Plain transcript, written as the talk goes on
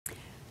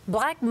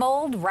Black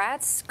mold,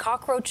 rats,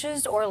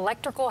 cockroaches, or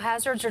electrical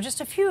hazards are just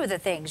a few of the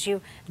things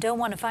you don't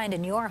want to find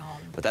in your home.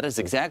 But that is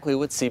exactly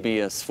what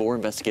CBS4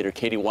 investigator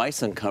Katie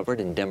Weiss uncovered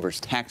in Denver's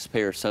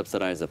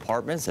taxpayer-subsidized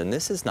apartments, and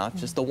this is not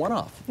just a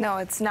one-off. No,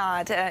 it's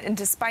not. And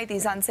despite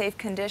these unsafe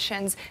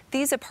conditions,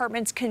 these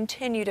apartments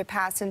continue to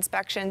pass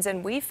inspections,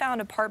 and we found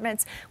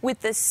apartments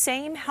with the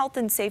same health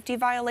and safety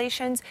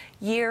violations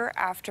year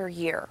after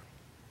year.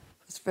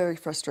 It's very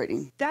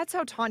frustrating. That's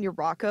how Tanya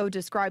Rocco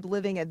described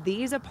living at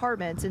these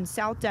apartments in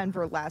South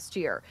Denver last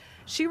year.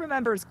 She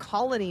remembers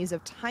colonies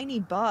of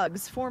tiny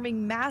bugs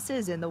forming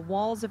masses in the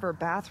walls of her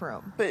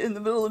bathroom. But in the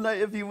middle of the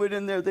night, if you went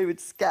in there, they would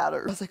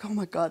scatter. I was like, oh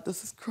my God,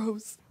 this is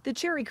gross. The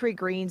Cherry Creek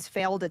Greens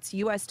failed its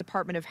U.S.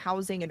 Department of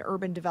Housing and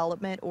Urban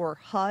Development, or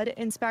HUD,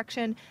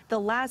 inspection the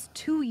last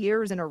 2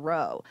 years in a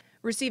row,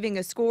 receiving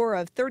a score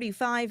of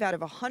 35 out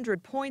of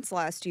 100 points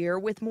last year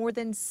with more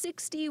than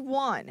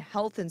 61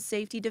 health and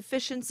safety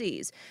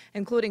deficiencies,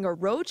 including a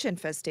roach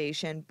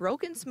infestation,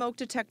 broken smoke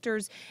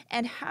detectors,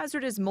 and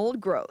hazardous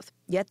mold growth.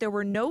 Yet there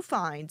were no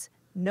fines,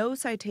 no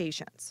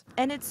citations.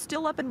 And it's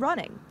still up and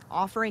running,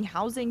 offering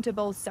housing to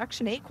both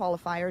Section 8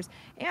 qualifiers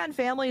and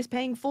families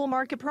paying full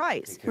market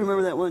price. I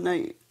remember that one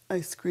night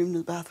I screamed in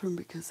the bathroom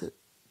because the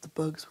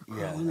bugs were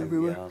crawling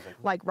everywhere.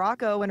 Like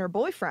Rocco and her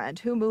boyfriend,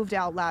 who moved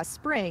out last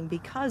spring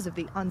because of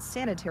the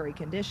unsanitary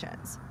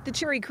conditions. The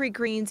Cherry Creek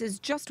Greens is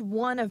just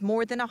one of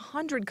more than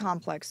 100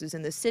 complexes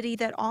in the city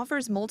that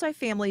offers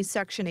multifamily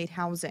Section 8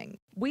 housing.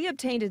 We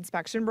obtained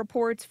inspection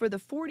reports for the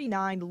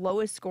 49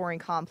 lowest scoring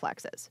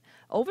complexes.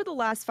 Over the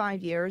last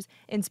 5 years,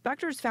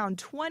 inspectors found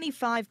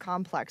 25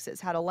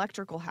 complexes had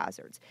electrical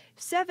hazards,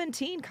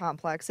 17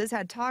 complexes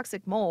had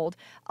toxic mold,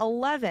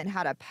 11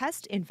 had a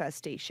pest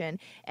infestation,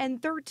 and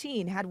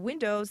 13 had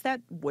windows that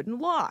wouldn't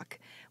lock.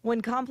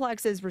 When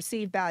complexes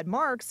receive bad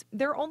marks,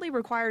 they're only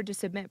required to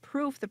submit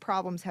proof the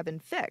problems have been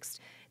fixed.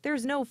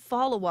 There's no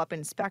follow-up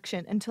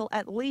inspection until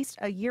at least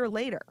a year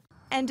later.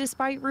 And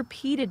despite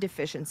repeated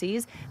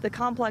deficiencies, the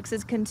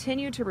complexes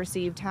continue to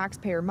receive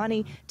taxpayer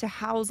money to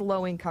house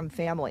low-income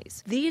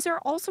families. These are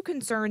also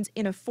concerns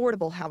in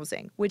affordable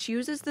housing, which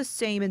uses the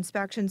same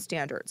inspection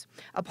standards.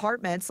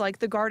 Apartments like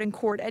the Garden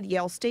Court at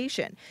Yale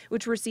Station,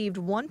 which received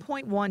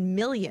 $1.1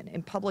 million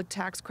in public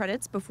tax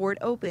credits before it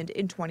opened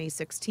in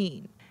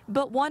 2016.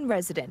 But one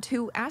resident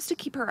who asked to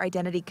keep her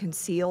identity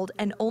concealed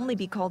and only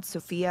be called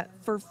Sophia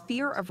for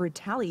fear of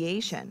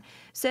retaliation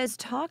says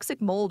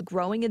toxic mold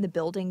growing in the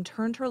building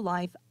turned her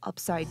life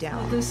upside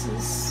down. This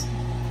is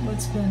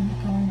what's been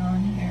going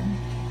on here.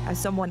 As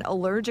someone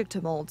allergic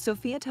to mold,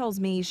 Sophia tells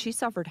me she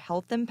suffered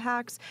health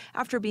impacts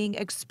after being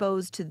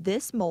exposed to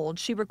this mold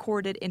she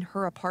recorded in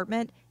her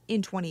apartment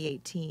in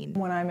 2018.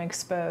 When I'm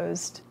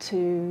exposed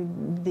to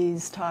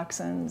these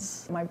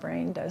toxins, my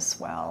brain does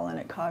swell and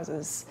it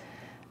causes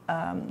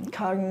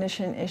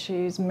cognition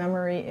issues,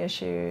 memory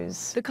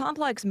issues. The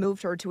complex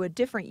moved her to a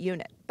different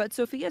unit, but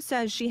Sophia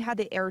says she had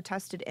the air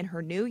tested in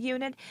her new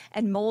unit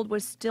and mold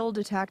was still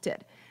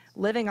detected.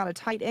 Living on a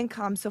tight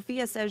income,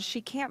 Sophia says she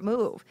can't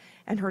move,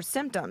 and her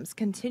symptoms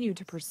continue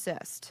to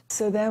persist.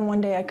 So then one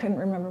day I couldn't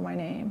remember my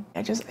name.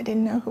 I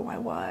didn't know who I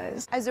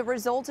was. As a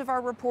result of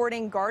our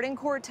reporting, Garden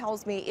Court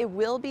tells me it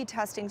will be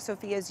testing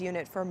Sophia's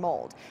unit for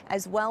mold,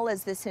 as well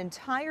as this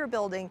entire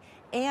building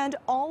and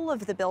all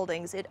of the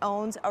buildings it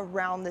owns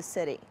around the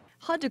city.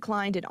 HUD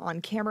declined an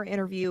on-camera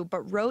interview,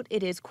 but wrote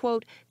it is,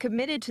 quote,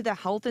 committed to the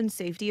health and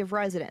safety of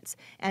residents,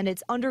 and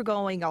it's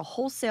undergoing a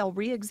wholesale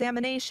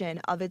re-examination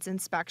of its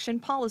inspection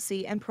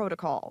policy and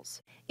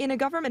protocols. In a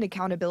Government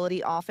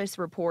Accountability Office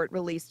report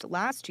released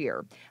last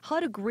year,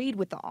 HUD agreed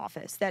with the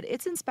office that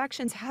its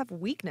inspections have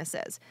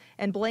weaknesses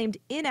and blamed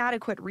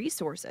inadequate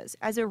resources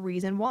as a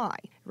reason why.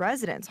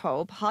 Residents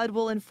hope HUD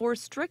will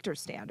enforce stricter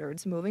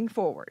standards moving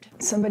forward.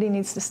 Somebody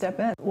needs to step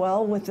in,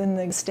 well, within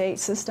the state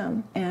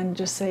system, and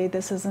just say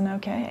this isn't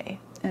okay,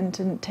 and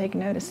to take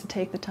notice, to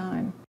take the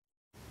time.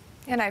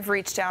 And I've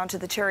reached out to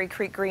the Cherry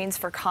Creek Greens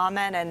for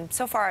comment, and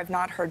so far I've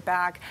not heard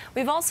back.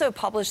 We've also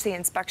published the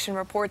inspection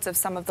reports of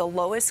some of the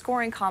lowest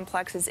scoring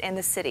complexes in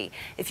the city.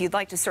 If you'd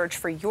like to search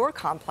for your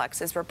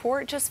complex's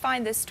report, just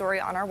find this story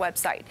on our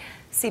website,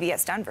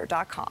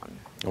 cbsdenver.com.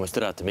 And what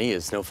stood out to me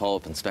is no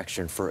follow-up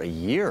inspection for a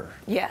year.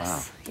 Yes,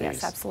 wow,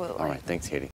 yes, absolutely. All right, thanks, Katie.